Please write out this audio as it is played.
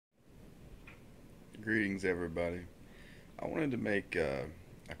Greetings, everybody. I wanted to make a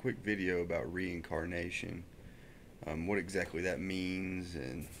quick video about reincarnation, what exactly that means,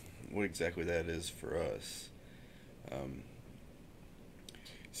 and what exactly that is for us. Um,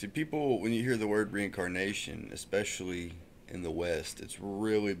 See, people, when you hear the word reincarnation, especially in the West, it's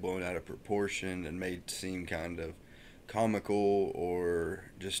really blown out of proportion and made to seem kind of comical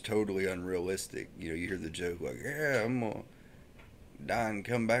or just totally unrealistic. You hear the joke like, "Yeah, I'm gonna die and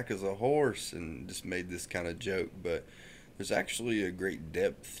come back as a horse," and just made this kind of joke, but there's actually a great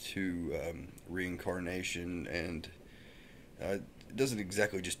depth to reincarnation, and it doesn't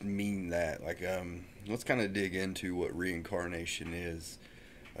exactly just mean that. Let's kind of dig into what reincarnation is.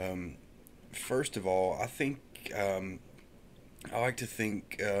 Um, First of all, I like to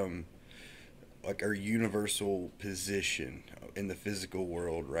think like our universal position in the physical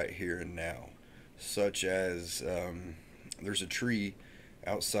world right here and now, such as there's a tree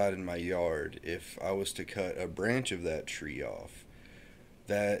outside in my yard. If I was to cut a branch of that tree off,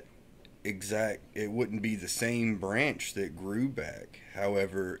 that it wouldn't be the same branch that grew back.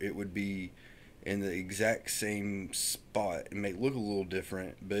 However, it would be in the exact same spot. It may look a little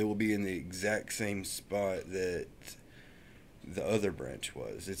different, but it will be in the exact same spot that the other branch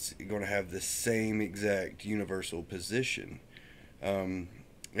was. It's going to have the same exact universal position. Um,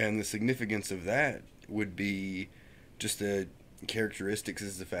 and the significance of that would be just the characteristics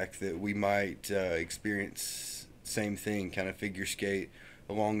is the fact that we might experience same thing, kind of figure skate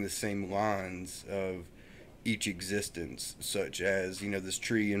along the same lines of each existence, such as this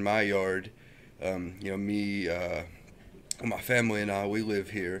tree in my yard. Me, my family and I, we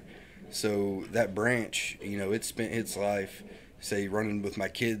live here, so that branch, it spent its life, say, running with my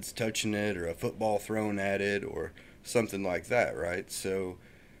kids, touching it, or a football thrown at it, or something like that, right? So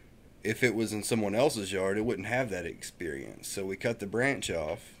if it was in someone else's yard, it wouldn't have that experience. So we cut the branch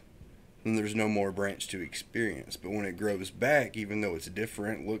off, then there's no more branch to experience. But when it grows back, even though it's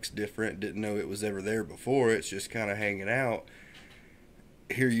different, looks different, didn't know it was ever there before, it's just kind of hanging out.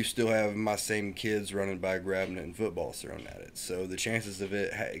 Here you still have my same kids running by, grabbing it, and footballs thrown at it. So the chances of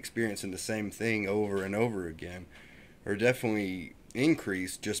it experiencing the same thing over and over again are definitely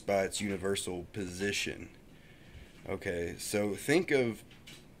increased just by its universal position. Okay, so think of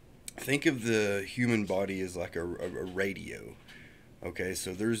the human body as like a radio. Okay,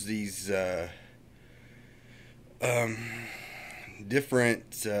 so there's these um,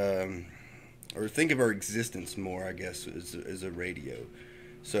 different, or think of our existence more, I guess, as a radio.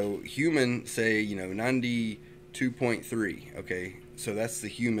 So human, say 92.3. Okay, so that's the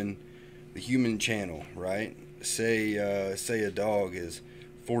human channel, right? Say a dog is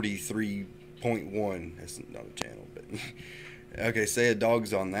 43.1. That's not a channel, but okay, say a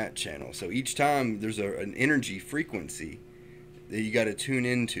dog's on that channel. So each time there's an energy frequency that you got to tune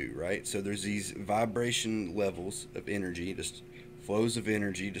into, right? So there's these vibration levels of energy, just flows of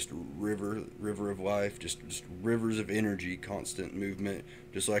energy, just river of life, just rivers of energy, constant movement,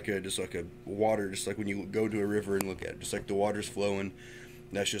 just like a water, just like when you go to a river and look at it, just like the water's flowing.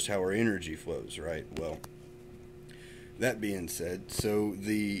 That's just how our energy flows, right? Well, that being said, so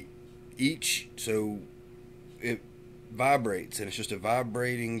it vibrates, and it's just a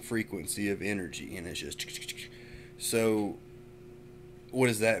vibrating frequency of energy, and it's just so. What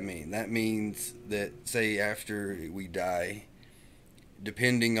does that mean? That means that, say, after we die,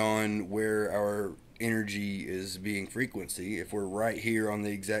 depending on where our energy is being frequency, if we're right here on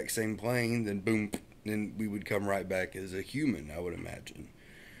the exact same plane, then boom, then we would come right back as a human, I would imagine.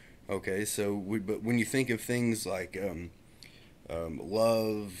 Okay, but when you think of things like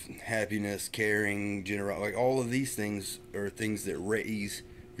love, happiness, caring, like all of these things are things that raise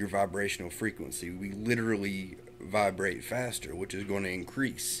your vibrational frequency. We literally vibrate faster, which is going to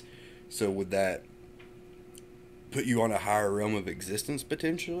increase. So would that put you on a higher realm of existence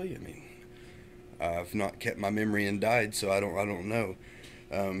potentially? I mean, I've not kept my memory and died, so I don't know.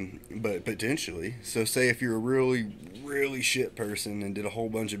 But potentially. So say if you're a really, really shit person and did a whole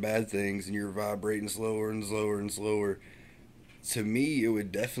bunch of bad things and you're vibrating slower and slower and slower, to me it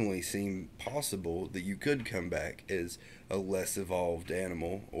would definitely seem possible that you could come back as a less evolved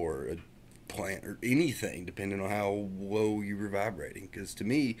animal or a plant or anything, depending on how low you were vibrating. Because to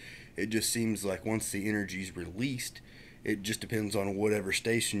me, it just seems like once the energy is released, it just depends on whatever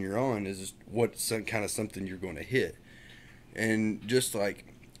station you're on, is what some kind of something you're going to hit. And just like,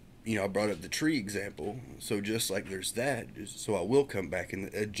 I brought up the tree example, so just like there's that, so I will come back in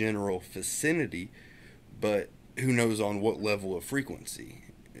a general vicinity, but who knows on what level of frequency?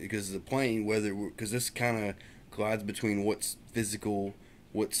 Because the plane, because this kind of collides between what's physical,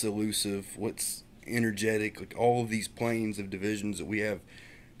 what's elusive, what's energetic, like all of these planes of divisions that we have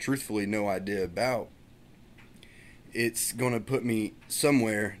truthfully no idea about, it's going to put me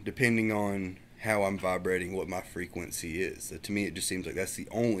somewhere depending on how I'm vibrating, what my frequency is. So to me, it just seems like that's the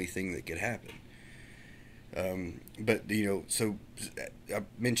only thing that could happen. But so I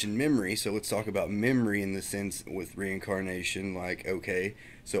mentioned memory, so let's talk about memory in the sense with reincarnation. Like, okay,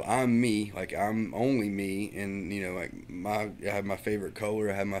 so I'm me, like I'm only me, and like I have my favorite color,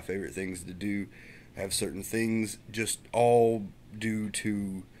 I have my favorite things to do, I have certain things, just all due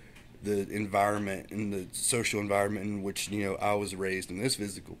to the environment and the social environment in which I was raised. And this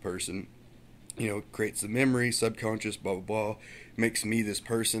physical person, creates the memory, subconscious, blah blah blah, makes me this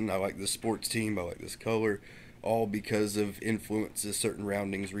person. I like this sports team, I like this color, all because of influences, certain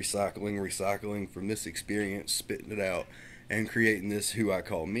roundings, recycling from this experience, spitting it out, and creating this who I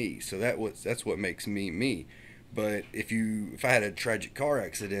call me. So that's what makes me me. But if I had a tragic car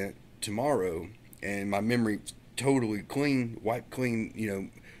accident tomorrow and my memory totally clean, wiped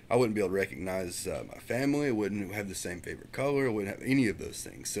clean, I wouldn't be able to recognize my family. I wouldn't have the same favorite color. I wouldn't have any of those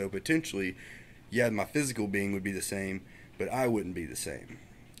things. So potentially, yeah, my physical being would be the same, but I wouldn't be the same.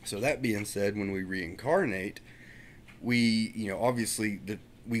 So that being said, when we reincarnate, we obviously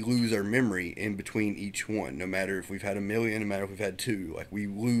we lose our memory in between each one. No matter if we've had a million, no matter if we've had two, like we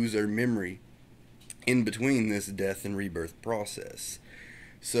lose our memory in between this death and rebirth process.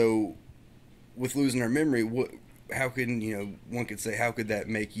 So with losing our memory, how can one could say, how could that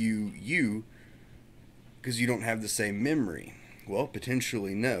make you you? Because you don't have the same memory. Well,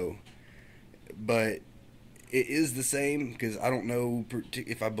 potentially no, but it is the same, because I don't know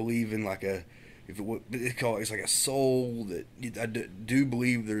if I believe in like if it what they call it's like a soul, that I do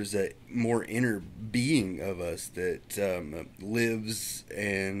believe there's a more inner being of us that lives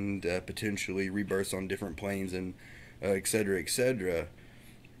and potentially rebirths on different planes and et cetera, et cetera.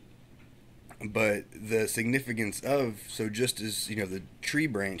 But the significance of, so just as the tree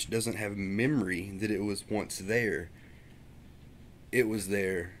branch doesn't have memory that it was once there, it was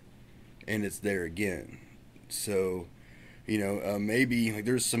there and it's there again. So maybe like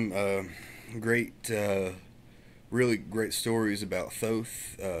there's some great really great stories about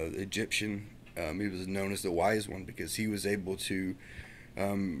Thoth, the Egyptian. He was known as the wise one because he was able to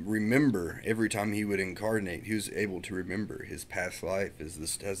remember every time he would incarnate. He was able to remember his past life, as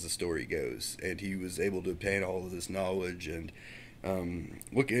the story goes, and he was able to obtain all of this knowledge. And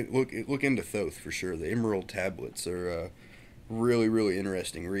look into Thoth for sure. The Emerald Tablets are a really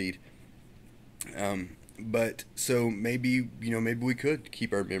interesting read. But so maybe we could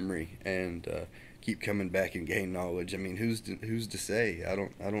keep our memory and keep coming back and gain knowledge. I mean, who's to say? I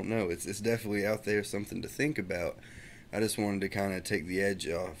don't know. It's definitely out there, something to think about. I just wanted to kind of take the edge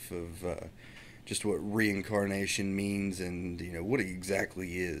off of just what reincarnation means and what it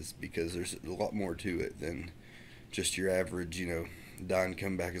exactly is, because there's a lot more to it than just your average die and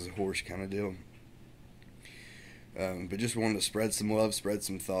come back as a horse kind of deal. But just wanted to spread some love, spread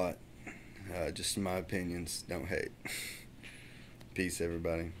some thought. Just my opinions. Don't hate. Peace,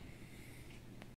 everybody.